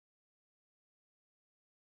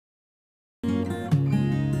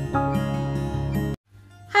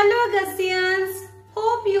Hello Augustians,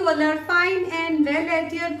 hope you all are fine and well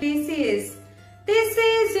at your places. This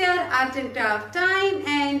is your art and craft time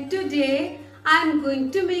and today I am going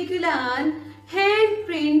to make you learn hand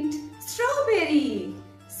print strawberry.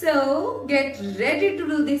 So get ready to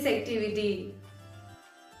do this activity.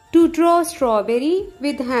 To draw strawberry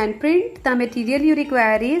with hand print, the material you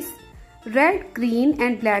require is red, green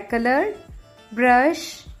and black color,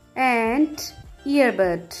 brush and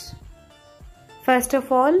earbud. First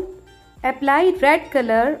of all, apply red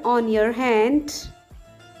color on your hand.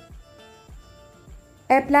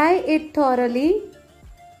 Apply it thoroughly.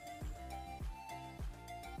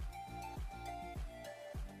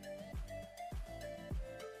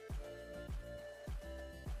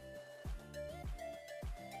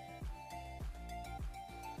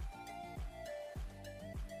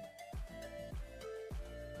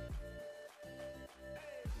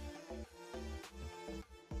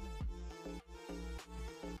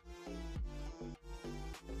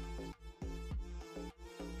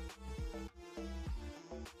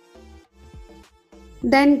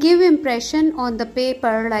 Then give impression on the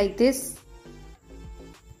paper like this.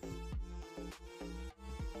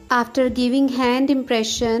 After giving hand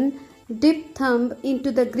impression, dip thumb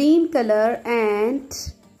into the green color and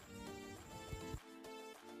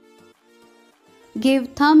give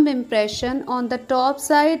thumb impression on the top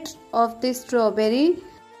side of the strawberry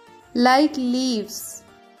like leaves.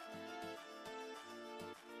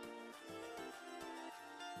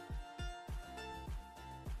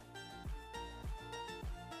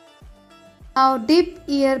 Now dip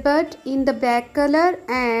earbud in the black color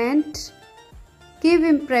and give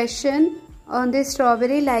impression on the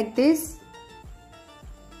strawberry like this.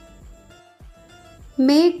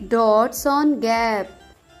 Make dots on gap.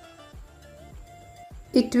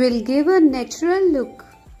 It will give a natural look.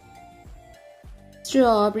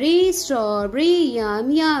 Strawberry, strawberry,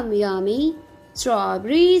 yum yum yummy.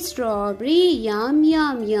 Strawberry, strawberry, yum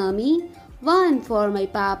yum yummy. 1 for my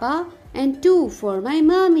papa and 2 for my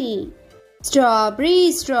mommy.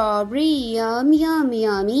 Strawberry, strawberry, yum yum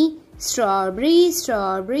yummy. Strawberry,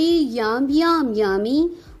 strawberry, yum yum yummy.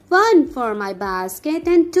 1 for my basket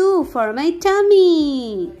and 2 for my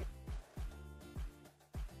tummy.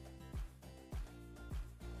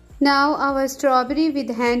 Now our strawberry with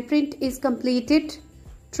handprint is completed.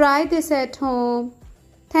 Try this at home.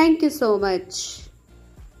 Thank you so much.